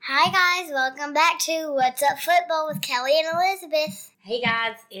Hi guys, welcome back to What's Up Football with Kelly and Elizabeth. Hey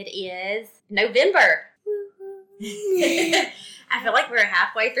guys, it is November. I feel like we're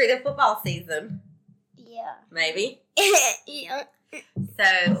halfway through the football season. Yeah. Maybe. Yeah.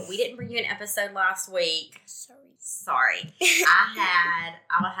 So, we didn't bring you an episode last week. Sorry. I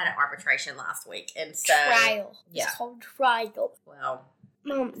had an arbitration last week, and so... Trial. Yeah. It's called trial. Well,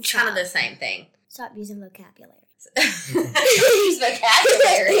 Mom, it's kind of the same thing. Stop using vocabulary. Use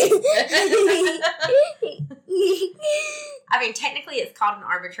vocabulary. I mean, technically it's called an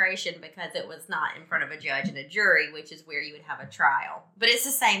arbitration because it was not in front of a judge and a jury, which is where you would have a trial. But it's the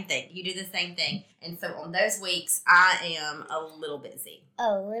same thing. You do the same thing. And so on those weeks, I am a little busy.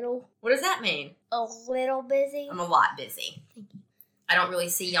 A little? What does that mean? A little busy? I'm a lot busy. Thank you. I don't really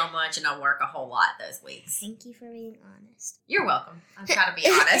see y'all much, and I work a whole lot those weeks. Thank you for being honest. You're welcome. I'm trying to be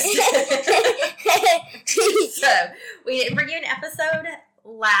honest. So, we didn't bring you an episode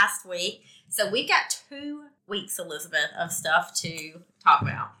last week. So, we've got 2 weeks, Elizabeth, of stuff to talk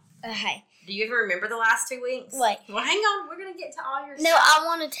about. Okay. Do you even remember the last 2 weeks? Wait. Well, hang on. We're going to get to all your No, stuff. I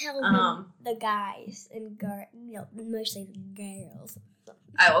want to tell them the guys and mostly the girls.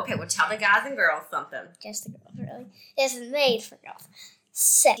 Oh, okay. Well, tell the guys and girls something. Just the girls, really. It's made for girls.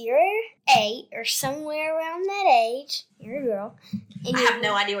 So, if you're 8 or somewhere around that age, you're a girl. And I have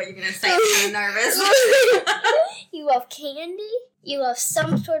no idea what you're going to say. I'm kind of nervous. You love candy. You love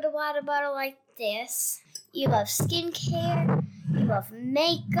some sort of water bottle like this. You love skincare. You love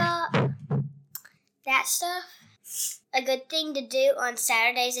makeup. That stuff. A good thing to do on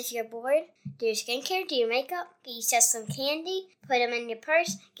Saturdays if you're bored. Do your skincare, do your makeup, get yourself some candy, put them in your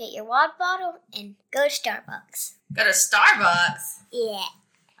purse, get your water bottle, and go to Starbucks. Go to Starbucks? Yeah.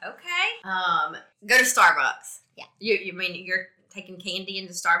 Okay. Go to Starbucks. Yeah. You mean you're taking candy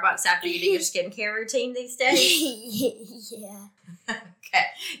into Starbucks after you do your skincare routine these days? Yeah. Okay.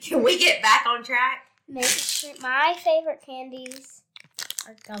 Can we get back on track? Make sure my favorite candies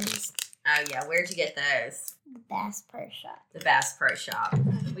are gummies. Oh, yeah. Where'd you get those? The Bass Pro Shop. The Bass Pro Shop.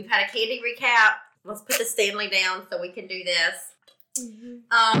 We've had a candy recap. Let's put the Stanley down so we can do this.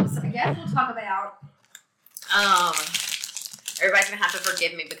 Mm-hmm. So I guess we'll talk about, everybody's going to have to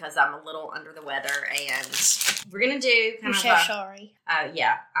forgive me because I'm a little under the weather, and we're going to do kind I'm of so sorry.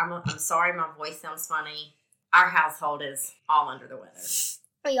 Yeah, I'm sorry my voice sounds funny. Our household is all under the weather.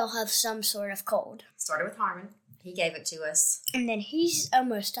 We all have some sort of cold. Started with Harmon. He gave it to us. And then he's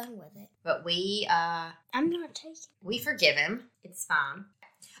almost done with it. But we I'm not taking it. we forgive him. It's fine.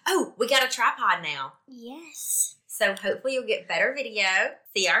 Oh, we got a tripod now. Yes. So hopefully you'll get better video,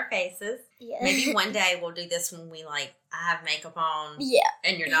 see our faces. Yeah. Maybe one day we'll do this when we I have makeup on Yeah.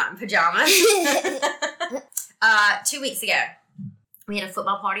 and you're not in pajamas. 2 weeks ago, we had a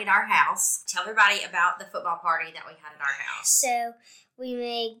football party at our house. Tell everybody about the football party that we had at our house. So we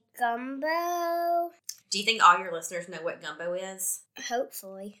made gumbo. Do you think all your listeners know what gumbo is?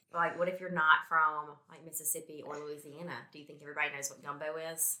 Hopefully. Like, what if you're not from, Mississippi or Louisiana? Do you think everybody knows what gumbo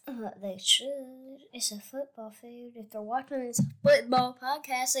is? They should. It's a football food. If they're watching this football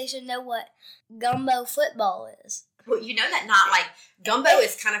podcast, they should know what gumbo football is. Well, you know that not, gumbo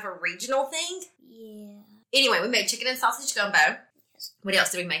is kind of a regional thing? Yeah. Anyway, we made chicken and sausage gumbo. Yes. What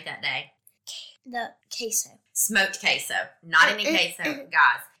else did we make that day? The queso. Smoked queso. Not any queso.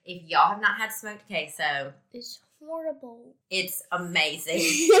 Guys, if y'all have not had smoked queso, It's horrible. it's amazing.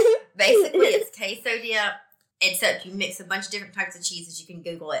 Basically, it's queso dip, except you mix a bunch of different types of cheeses. You can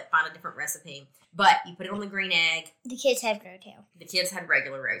Google it, find a different recipe. But you put it on the green egg. The kids have Rotel. The kids had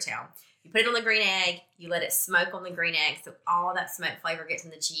regular Rotel. You put it on the green egg. You let it smoke on the green egg so all that smoke flavor gets in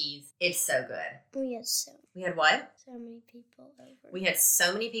the cheese. It's so good. We had so We had what? many people over. We had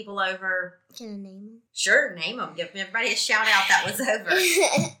so many people over. Can I name Sure, name them. Give everybody a shout out that was over.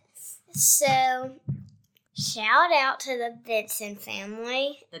 them? So, shout out to the Benson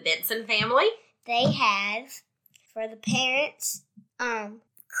family. The Benson family. They have, for the parents,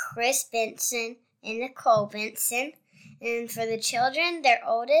 Chris Benson and Nicole Benson. And for the children, their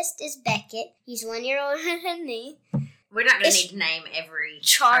oldest is Beckett. He's 1 year older than me. We're not going to need to name every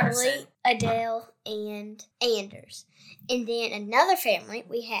Charlie, person. Adele, and Anders. And then another family,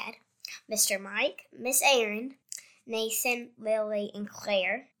 we had Mr. Mike, Miss Erin, Nathan, Lily, and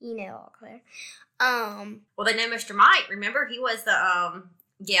Claire. You know all Claire. Well, they know Mr. Mike. Remember, he was the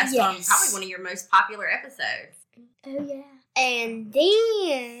guest on probably one of your most popular episodes. Oh, yeah. And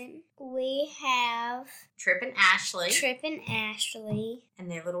then we have Trip and Ashley. Trip and Ashley. And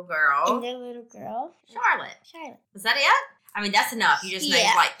their little girl. And their little girl. Charlotte. Charlotte. Was that it? I mean, that's enough. You just named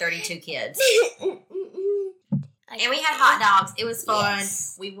 32 kids. And we had hot dogs. It was fun.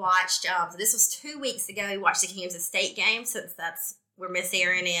 Yes. We watched, so this was 2 weeks ago. We watched the Kansas State game since that's where Miss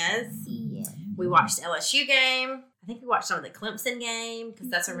Erin is. Yeah. We watched the LSU game. I think we watched some of the Clemson game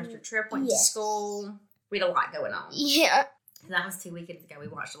because that's where Mr. Tripp went to school. We had a lot going on. Yeah. And that was 2 weekends ago. We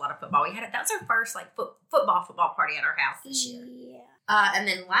watched a lot of football. That was our first like football party at our house this year. Yeah. And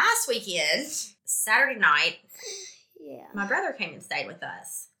then last weekend, Saturday night, yeah, my brother came and stayed with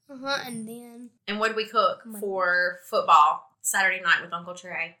us. And then. And what did we cook for football Saturday night with Uncle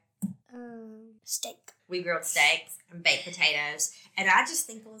Trey? Steak. We grilled steaks and baked potatoes. And I just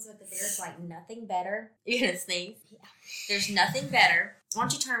think, Elizabeth, that there's like nothing better. You're going to sneeze? Yeah. There's nothing better. Why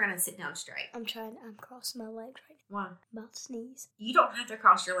don't you turn around and sit down straight? I'm crossing my legs right now. Why? I'm about to sneeze. You don't have to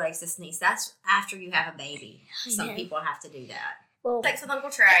cross your legs to sneeze. That's after you have a baby. Some people have to do that. Well, thanks with Uncle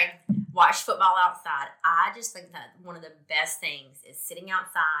Trey. Watch football outside. I just think that one of the best things is sitting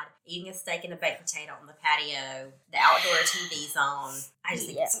outside, eating a steak and a baked potato on the patio, the outdoor TV's on. I just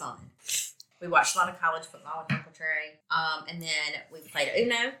think it's fun. We watched a lot of college football with Uncle Trey. And then we played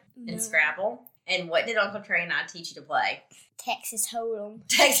Uno and Scrabble. And what did Uncle Trey and I teach you to play? Texas Hold'em.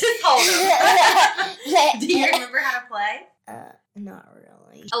 Texas Hold'em. Do you remember how to play? Not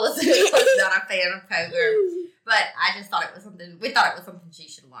really. Elizabeth was not a fan of poker. But I just thought it was something, we thought it was something she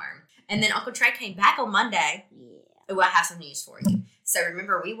should learn. And then Uncle Trey came back on Monday. Yeah. Oh, I have some news for you. So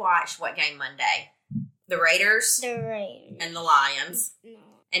remember, we watched what game Monday? The Raiders? The Raiders. And the Lions. No.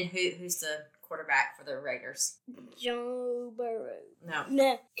 And who's the quarterback for the Raiders? Joe Burrow.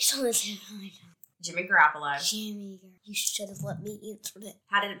 No. It's on the tip of my tongue. Jimmy Garoppolo. Jimmy, you should have let me answer that.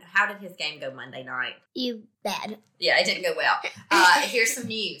 How did his game go Monday night? Bad. Yeah, it didn't go well. Here's some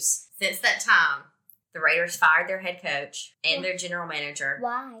news. Since that time, the Raiders fired their head coach and their general manager.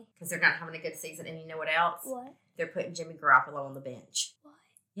 Why? Because they're not having a good season. And you know what else? What? They're putting Jimmy Garoppolo on the bench. Why?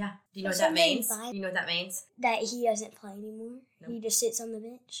 Yeah. Do you know what that means? You know what that means? That he doesn't play anymore. Nope. He just sits on the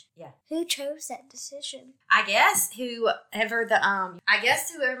bench. Yeah. Who chose that decision? I guess whoever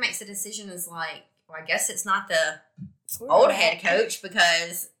makes the decision is like, well, I guess it's not the old head coach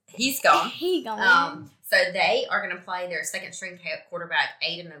because he's gone. He's gone. So they are going to play their second string quarterback,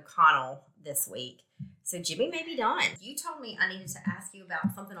 Aiden O'Connell, this week. So Jimmy may be done. You told me I needed to ask you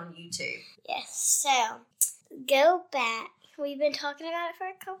about something on YouTube. Yes. So go back. We've been talking about it for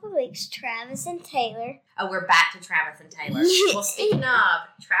a couple of weeks. Travis and Taylor. Oh, we're back to Travis and Taylor. Well, speaking of,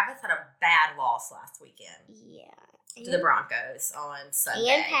 Travis had a bad loss last weekend. Yeah. To the Broncos on Sunday.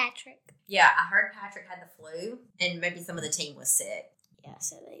 And Patrick. Yeah, I heard Patrick had the flu, and maybe some of the team was sick. Yeah,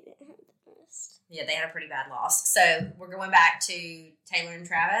 so they didn't have the best. Yeah, they had a pretty bad loss. So we're going back to Taylor and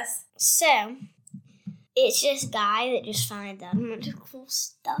Travis. So it's this guy that just finds out a bunch of cool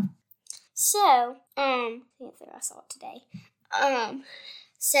stuff. So, I saw it today.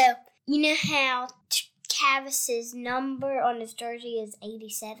 So you know how Travis's number on his jersey is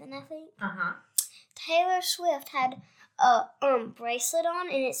 87, I think? Uh-huh. Taylor Swift had a bracelet on,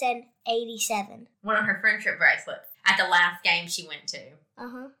 and it said 87. One of her friendship bracelets at the last game she went to.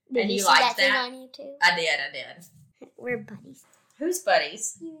 Uh-huh. And you liked that? On YouTube? I did. We're buddies. Who's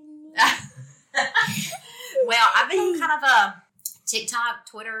buddies? You and me. Well, I've been kind of a TikTok,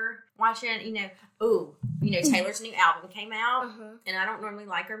 Twitter watching, Taylor's new album came out, and I don't normally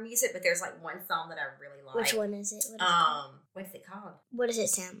like her music, but there's like one song that I really like. Which one is it? What's it called? What does it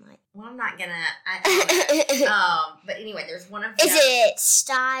sound like? Well, I'm not gonna. But anyway, there's one of. Is it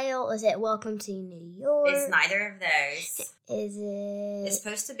Style? Is it Welcome to New York? It's neither of those. Is it? It's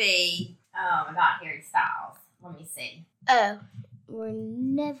supposed to be about Harry Styles. Let me see. Oh. We're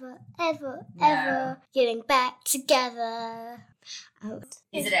never, ever getting back together. Oh.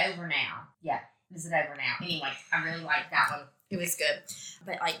 Is it over now? Yeah. Is it over now? Anyway, I really like that one. It was good.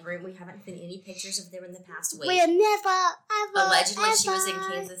 But, we haven't seen any pictures of them in the past week. We're never, ever, Allegedly, she was in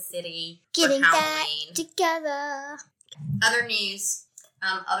Kansas City getting for Halloween. Back together. Other news,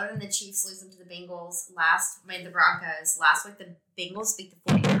 other than the Chiefs losing to the Bengals, the Broncos, last week the Bengals beat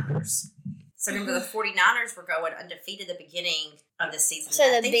the 49ers. So remember, the 49ers were going undefeated at the beginning of the season.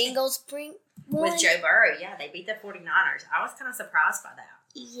 So the Bengals won? With Joe Burrow, yeah, they beat the 49ers. I was kind of surprised by that.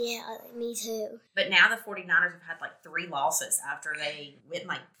 Yeah, me too. But now the 49ers have had 3 losses after they went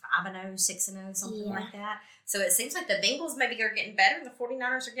 5-0, 6-0, something like that. So it seems like the Bengals maybe are getting better and the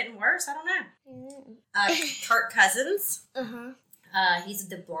 49ers are getting worse. I don't know. Kirk Cousins. Uh-huh. He's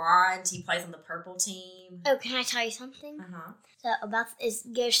the blonde. He plays on the purple team. Oh, can I tell you something? Uh-huh. So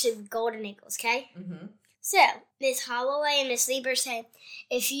it goes to the Golden Eagles, okay? Mm-hmm. So Miss Holloway and Miss Lieber say,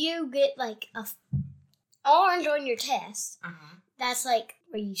 if you get a orange on your test, that's where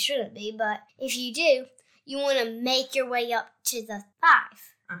you shouldn't be. But if you do, you want to make your way up to the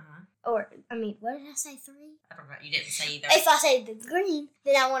 5. Or what did I say? 3? I don't know. You didn't say either. If I say the green,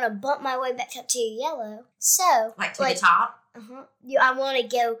 then I want to bump my way back up to yellow. So to the top. I want to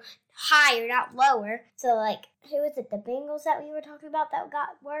go higher, not lower. So, like, who was it? The Bengals that we were talking about that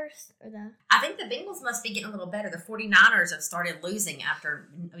got worse? I think the Bengals must be getting a little better. The 49ers have started losing after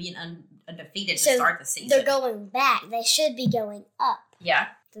being undefeated to start the season. They're going back. They should be going up. Yeah.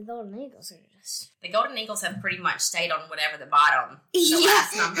 The Golden Eagles are just... The Golden Eagles have pretty much stayed on whatever the bottom. The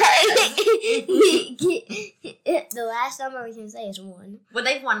last number is. The last number we can say is 1. Well,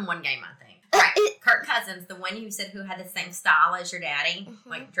 they've won one game, I think. All right. Kirk Cousins, the one you said who had the same style as your daddy,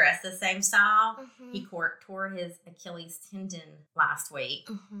 like dressed the same style, he tore his Achilles tendon last week.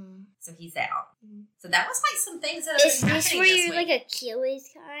 So he's out. So that was like some things that have been happening this week. Is this where your like Achilles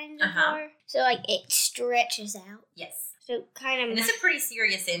kind of are? So like it stretches out? Yes. So kind of... And it's a pretty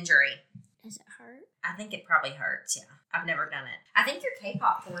serious injury. Does it hurt? I think it probably hurts, yeah. I've never done it. I think your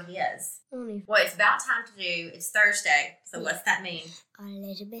K-pop tour is. Only. Well, it's about time to do. It's Thursday. So what's that mean?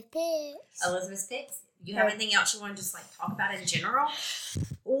 Elizabeth Picks. Elizabeth Picks? You have anything else you want to just like talk about in general?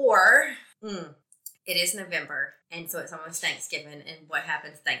 Or, it is November. And so it's almost Thanksgiving. And what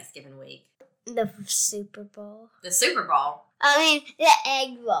happens Thanksgiving week? The Super Bowl. The Super Bowl. I mean, the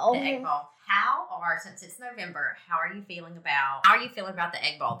Egg Bowl. The Egg Bowl. Since it's November, how are you feeling about the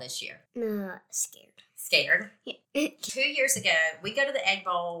Egg Bowl this year? Scared. Scared? Yeah. 2 years ago, we go to the Egg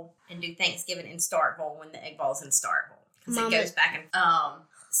Bowl and do Thanksgiving in Starkville when the Egg Bowl's in Starkville. Because it goes back and...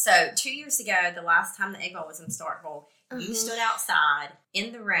 So 2 years ago, the last time the Egg Bowl was in Starkville, you stood outside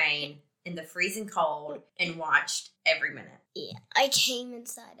in the rain, in the freezing cold, and watched every minute. Yeah, I came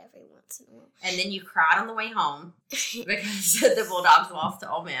inside every once in a while. And then you cried on the way home because the Bulldogs lost to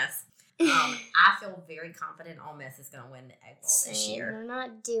Ole Miss. I feel very confident Ole Miss is going to win the Egg Bowl this year. We're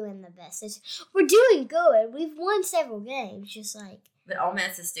not doing the best. We're doing good. We've won several games, just like... But Ole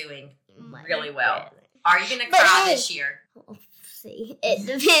Miss is doing really well. Are you going to cry this year? We'll see. It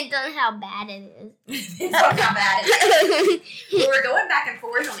depends on how bad it is. Depends on how bad it is. Well, we're going back and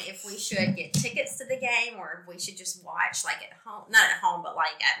forth on if we should get tickets to the game or if we should just watch like at home. Not at home, but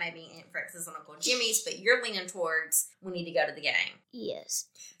like at maybe Aunt Frex's and Uncle Jimmy's. But you're leaning towards we need to go to the game. Yes.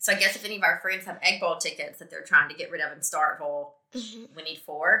 So I guess if any of our friends have Egg Bowl tickets that they're trying to get rid of in Starkville, we need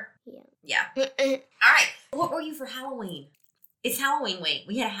 4. Yeah. All right. What were you for Halloween? It's Halloween week.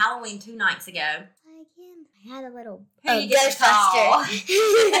 We had Halloween 2 nights ago. I had a little Ghostbuster.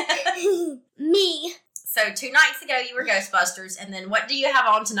 Me. So 2 nights ago you were Ghostbusters, and then what do you have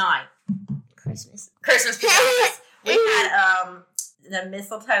on tonight? Christmas pajamas. We had the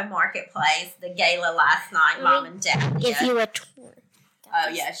Mistletoe Marketplace, the gala last night, Mom and Dad. If you were torn. Oh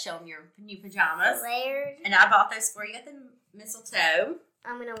yeah, show them your new pajamas. Layered. And I bought those for you at the Mistletoe.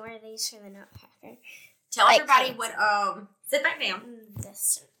 I'm gonna wear these for the Nutcracker. Tell everybody what sit back down.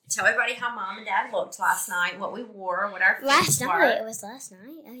 This. Tell everybody how Mom and Dad looked last night, what we wore, what our last were. night. It was last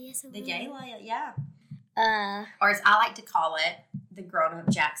night. Oh yes, it was. The gala, yeah. Or as I like to call it, the grown-up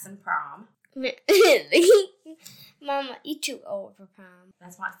Jackson prom. Mama, you too old for prom.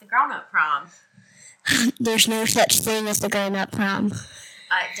 That's why it's the grown-up prom. There's no such thing as the grown-up prom.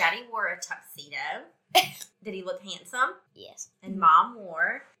 Daddy wore a tuxedo. Did he look handsome? Yes. And Mom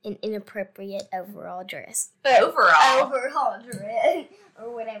wore an inappropriate overall dress. Overall dress.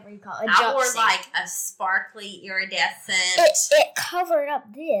 Or whatever you call it. I wore like a sparkly, iridescent. It covered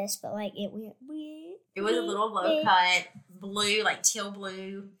up this, but like it went weird. It was a little low cut, blue, like teal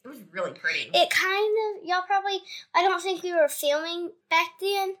blue. It was really pretty. It kind of, y'all probably, I don't think we were filming back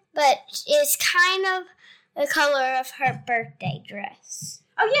then, but it's kind of the color of her birthday dress.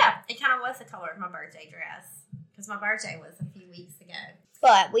 Oh, yeah. It kind of was the color of my birthday dress. Because my birthday was a few weeks ago.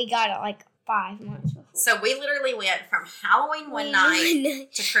 But we got it like 5 months before. So we literally went from Halloween one night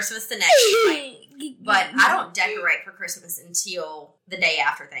to Christmas the next night. But I don't decorate for Christmas until the day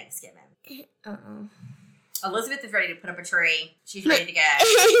after Thanksgiving. Elizabeth is ready to put up a tree. She's ready to go.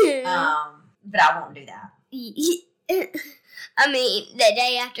 But I won't do that. I mean, the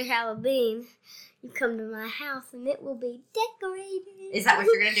day after Halloween, you come to my house and it will be decorated. Is that what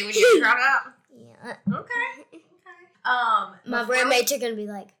you're going to do when you're grown up? Yeah. Okay. My roommates are going to be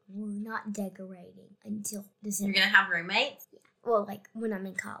like, we're not decorating until December. You're going to have roommates? Yeah. Well, like when I'm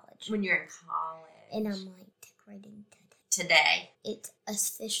in college. When you're in college. And I'm like decorating today. It's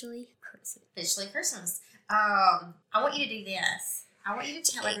officially Christmas. Officially Christmas. I want you to do this. I want you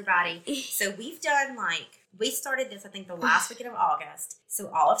to tell everybody. So we've done we started this, I think, the last weekend of August. So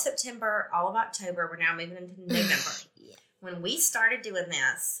all of September, all of October, we're now moving into November. Yeah. When we started doing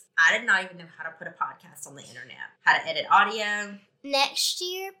this, I did not even know how to put a podcast on the internet, how to edit audio. Next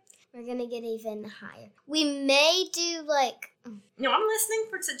year, we're going to get even higher. We may do No, I'm listening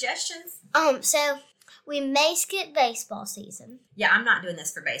for suggestions. So We may skip baseball season. Yeah, I'm not doing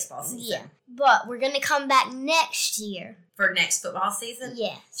this for baseball season. Yeah, but we're going to come back next year. For next football season?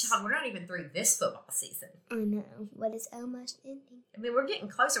 Yes. John, we're not even through this football season. I know, but it's almost ending. I mean, we're getting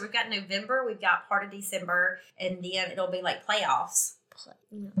closer. We've got November, we've got part of December, and then it'll be like playoffs.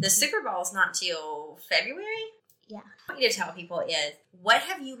 The Super Bowl is not till February? Yeah. What I want you to tell people is, what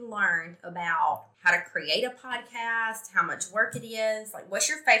have you learned about how to create a podcast, how much work it is? Like, what's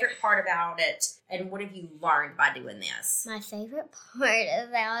your favorite part about it, and what have you learned by doing this? My favorite part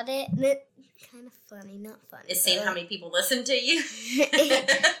about it, kind of funny, not funny. Is seeing how many people listen to you?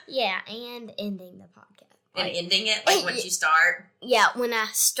 Yeah, and ending the podcast. And ending it, like, once you start? Yeah, when I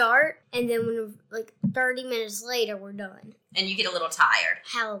start, and then when, 30 minutes later, we're done. And you get a little tired.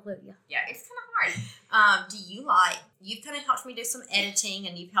 Hallelujah. Yeah, it's kind of hard. You've kind of helped me do some editing,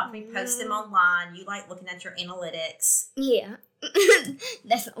 and you've helped me post them online. You like looking at your analytics. Yeah.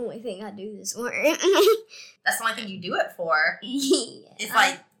 That's the only thing I do this work. That's the only thing you do it for. Yeah. It's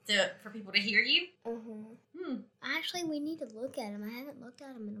for people to hear you. Actually, we need to look at them. I haven't looked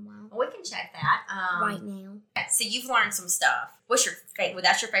at them in a while. Well, we can check that right now. So you've learned some stuff. What's your favorite? Well,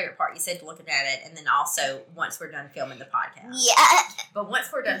 that's your favorite part. You said looking at it, and then also once we're done filming the podcast. Yeah. But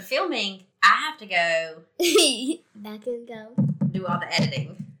once we're done filming, I have to go back and go do all the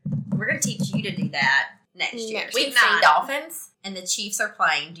editing. We're going to teach you to do that next year. Next We've season. seen Dolphins, and the Chiefs are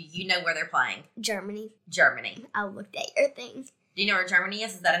playing. Do you know where they're playing? Germany. Germany. I looked at your thing. Do you know where Germany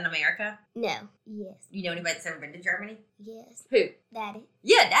is? Is that in America? No. Yes. You know anybody that's ever been to Germany? Yes. Who? Daddy.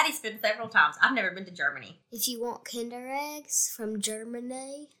 Yeah, Daddy's been several times. I've never been to Germany. If you want Kinder eggs from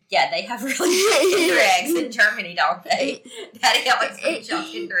Germany. Yeah, they have really good Kinder eggs in Germany, don't they? Daddy always brings y'all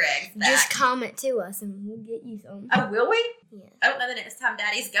Kinder eggs back. Just comment to us and we'll get you some. Oh, will we? Yeah. I don't know the next time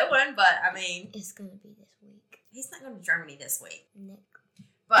Daddy's going, but I mean... It's going to be this week. He's not going to Germany this week. No.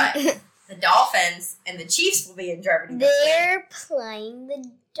 But the Dolphins and the Chiefs will be in Germany this week. They're playing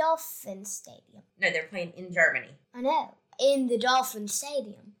the Dolphin Stadium. No, they're playing in Germany. I know. In the Dolphin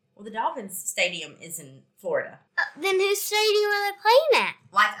Stadium. Well, the Dolphins Stadium is in Florida. Then whose stadium are they playing at?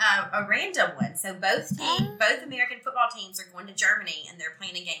 Like a random one. So both American football teams are going to Germany, and they're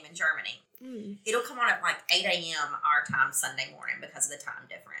playing a game in Germany. It'll come on at 8 a.m. our time Sunday morning because of the time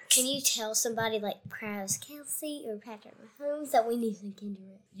difference. Can you tell somebody like Travis Kelce or Patrick Mahomes that we need some Kinder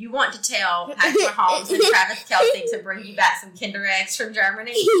eggs? You want to tell Patrick Mahomes and Travis Kelce to bring you back some Kinder eggs from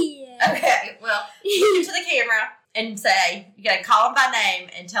Germany? Yeah. Okay, well, you look to the camera and say, you gotta call them by name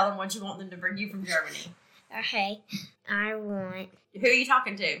and tell them what you want them to bring you from Germany. Okay, I want Who are you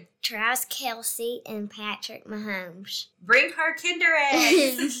talking to? Travis Kelce and Patrick Mahomes. Bring her Kinder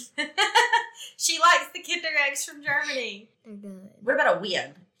eggs. She likes the Kinder eggs from Germany. They're good. What about a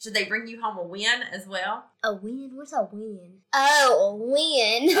win? Should they bring you home a win as well? A win? What's a win? Oh, a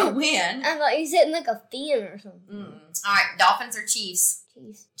win. A win? I thought you said like a fin or something. All right, Dolphins or Chiefs?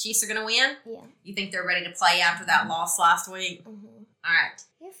 Chiefs. Chiefs are going to win? Yeah. You think they're ready to play after that loss last week? All right.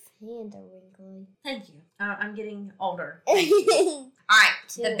 Your hands are wrinkly. Thank you. I'm getting older. Thank you. All right.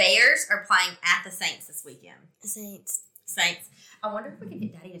 The Bears are playing at the Saints this weekend. Saints. I wonder if we could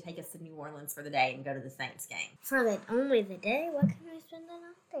get Daddy to take us to New Orleans for the day and go to the Saints game. For only the day? What can we spend the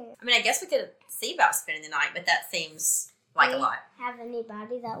night there? I mean, I guess we could see about spending the night, but that seems like a lot. Have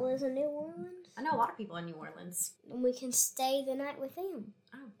anybody that lives in New Orleans? I know a lot of people in New Orleans. And we can stay the night with them.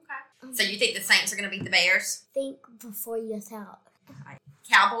 Oh, okay. So you think the Saints are going to beat the Bears? Think before you talk.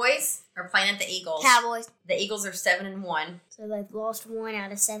 Cowboys are playing at the Eagles. Cowboys. The Eagles are 7-1. So they've lost 1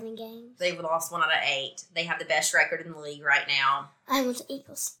 out of 7 games. They've lost 1 out of 8. They have the best record in the league right now. I want the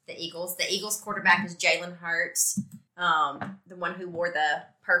Eagles. The Eagles quarterback is Jalen Hurts, the one who wore the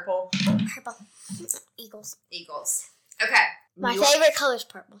purple. Purple. Eagles. Okay. My favorite color is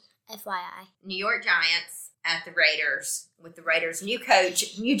purple. FYI. New York Giants at the Raiders with the Raiders' new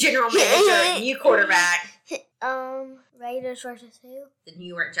coach, new general manager, new quarterback. Raiders versus who? The New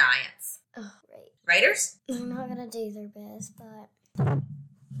York Giants. Oh, Raiders? They're not gonna do their best, but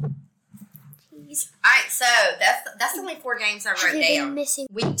jeez. All right, so that's only 4 games I wrote down. Missing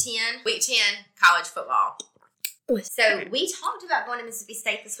Week 10, college football. So we talked about going to Mississippi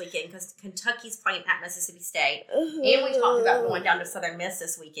State this weekend because Kentucky's playing at Mississippi State, and we talked about going down to Southern Miss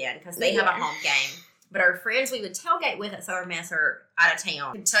this weekend because they have a home game. But our friends we would tailgate with at Southern Miss are out of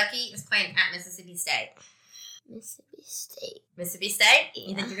town. Kentucky is playing at Mississippi State. Mississippi State? Yeah.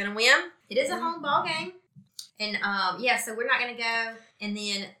 You think you're going to win? It is a home ball game. And, so we're not going to go. And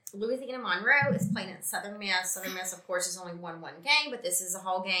then Louisiana Monroe is playing at Southern Miss. Southern Miss, of course, has only won 1 game, but this is a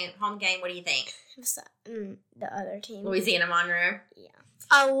home game. What do you think? the other team. Louisiana Monroe? Yeah.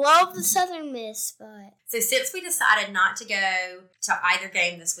 I love the Southern Miss, but... So since we decided not to go to either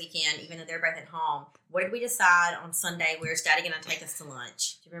game this weekend, even though they're both at home, what did we decide on Sunday? Where's Daddy going to take us to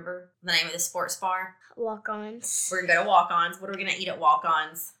lunch? Do you remember the name of the sports bar? Walk-ons. We're going to go to Walk-ons. What are we going to eat at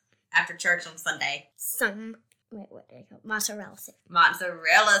Walk-ons after church on Sunday? What do they call it? Mozzarella sticks.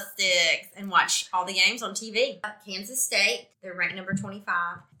 Mozzarella sticks. And watch all the games on TV. Kansas State, they're ranked number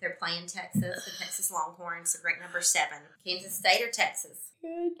 25. They're playing Texas. The Texas Longhorns are ranked number 7. Kansas State or Texas?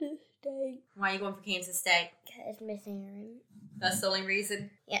 Kansas State. Why are you going for Kansas State? Because Miss Aaron. That's the only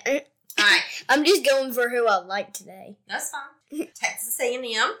reason? Yeah. All right. I'm just going for who I like today. That's fine. Texas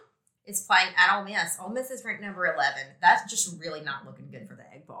A&M is playing at Ole Miss. Ole Miss is ranked number 11. That's just really not looking good for the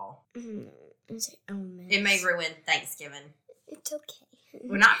Egg Bowl. Is it Ole Miss? It may ruin Thanksgiving. It's okay.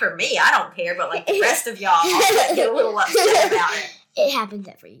 Well, not for me. I don't care, but like the rest of y'all, I'll get a little upset about it. It happens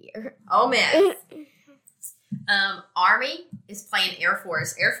every year. Ole Miss. Army is playing Air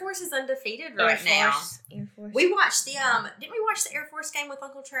Force. Air Force is undefeated now. Air Force. We watched the didn't we watch the Air Force game with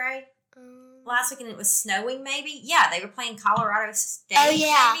Uncle Trey last weekend? It was snowing, maybe. Yeah, they were playing Colorado State. Oh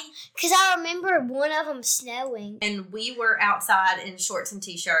yeah, maybe. because I remember one of them snowing, and we were outside in shorts and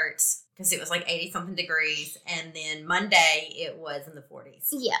t-shirts because it was like 80-something degrees. And then Monday it was in the 40s.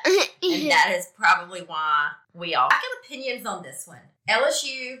 Yeah, and that is probably why we all. I got opinions on this one.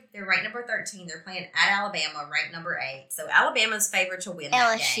 LSU, they're ranked number 13. They're playing at Alabama, ranked number 8. So Alabama's favored to win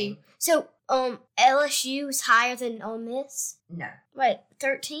that game. So, LSU is higher than Ole Miss? No. Wait,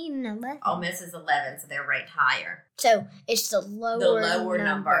 13 and 11? Ole Miss is 11, so they're ranked higher. So, it's the lower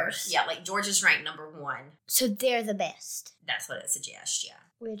numbers. Yeah, like Georgia's ranked number 1. So, they're the best. That's what it suggests, yeah.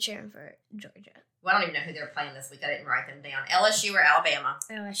 We're cheering for Georgia. Well, I don't even know who they're playing this week. I didn't write them down. LSU or Alabama?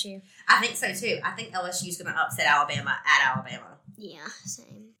 LSU. I think so, too. I think LSU's going to upset Alabama at Alabama. Yeah,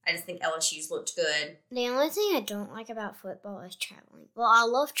 same. I just think LSU's looked good. The only thing I don't like about football is traveling. Well, I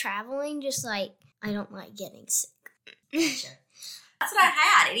love traveling, just like I don't like getting sick. Gotcha. That's what I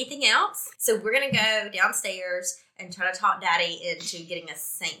had. Anything else? So we're going to go downstairs and try to talk Daddy into getting us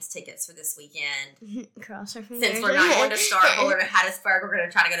Saints tickets for this weekend. Cross our fingers. Since we're not going to Starkville or to Hattiesburg, we're going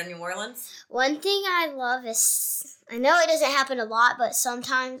to try to go to New Orleans. One thing I love is, I know it doesn't happen a lot, but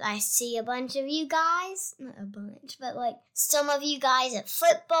sometimes I see a bunch of you guys, not a bunch, but like some of you guys at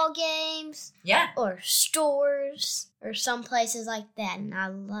football games. Yeah. Or stores. Or some places like that, and I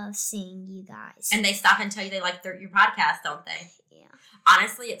love seeing you guys. And they stop and tell you they like your podcast, don't they? Yeah.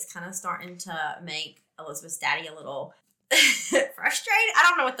 Honestly, it's kind of starting to make Elizabeth's daddy a little frustrated. I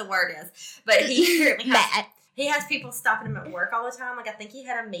don't know what the word is, but he currently mad. He has people stopping him at work all the time. Like, I think he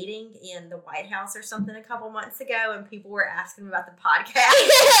had a meeting in the White House or something a couple months ago, and people were asking him about the podcast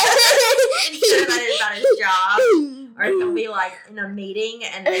instead of about his job. Or he'll be, like, in a meeting,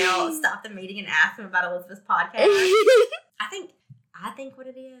 and they'll stop the meeting and ask him about Elizabeth's podcast. I think what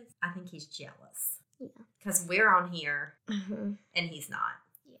it is, I think he's jealous. Yeah. Because we're on here, and he's not.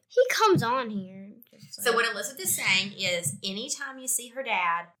 Yeah. He comes on here. So what Elizabeth is saying is, anytime you see her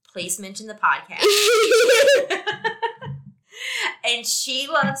dad, please mention the podcast. And she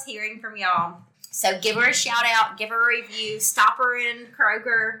loves hearing from y'all. So give her a shout out, give her a review, stop her in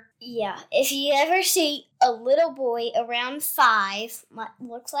Kroger. Yeah, if you ever see a little boy around 5,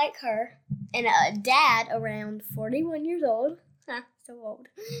 looks like her, and a dad around 41 years old. Huh, so old.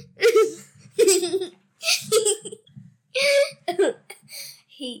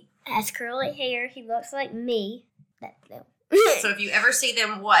 He has curly hair. He looks like me. So if you ever see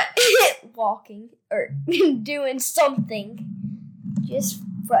them, what? Walking or doing something, just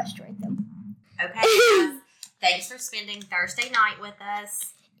frustrate them. Okay, guys. Thanks for spending Thursday night with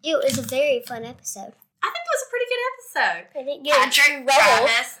us. It was a very fun episode. I think it was a pretty good episode. Pretty good. Patrick,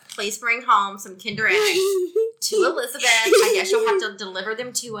 Travis, please bring home some Kinder Eggs to Elizabeth. I guess you'll have to deliver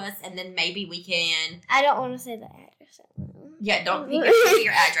them to us, and then maybe we can... I don't want to say the address. Yeah, don't you give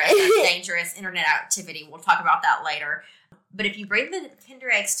your address. That's dangerous internet activity. We'll talk about that later. But if you bring the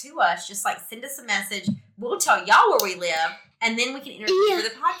Kinder Eggs to us, just like send us a message. We'll tell y'all where we live, and then we can interview you for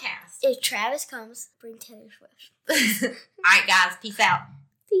the podcast. If Travis comes, bring Taylor Swift. All right, guys. Peace out.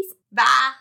 Peace. Bye.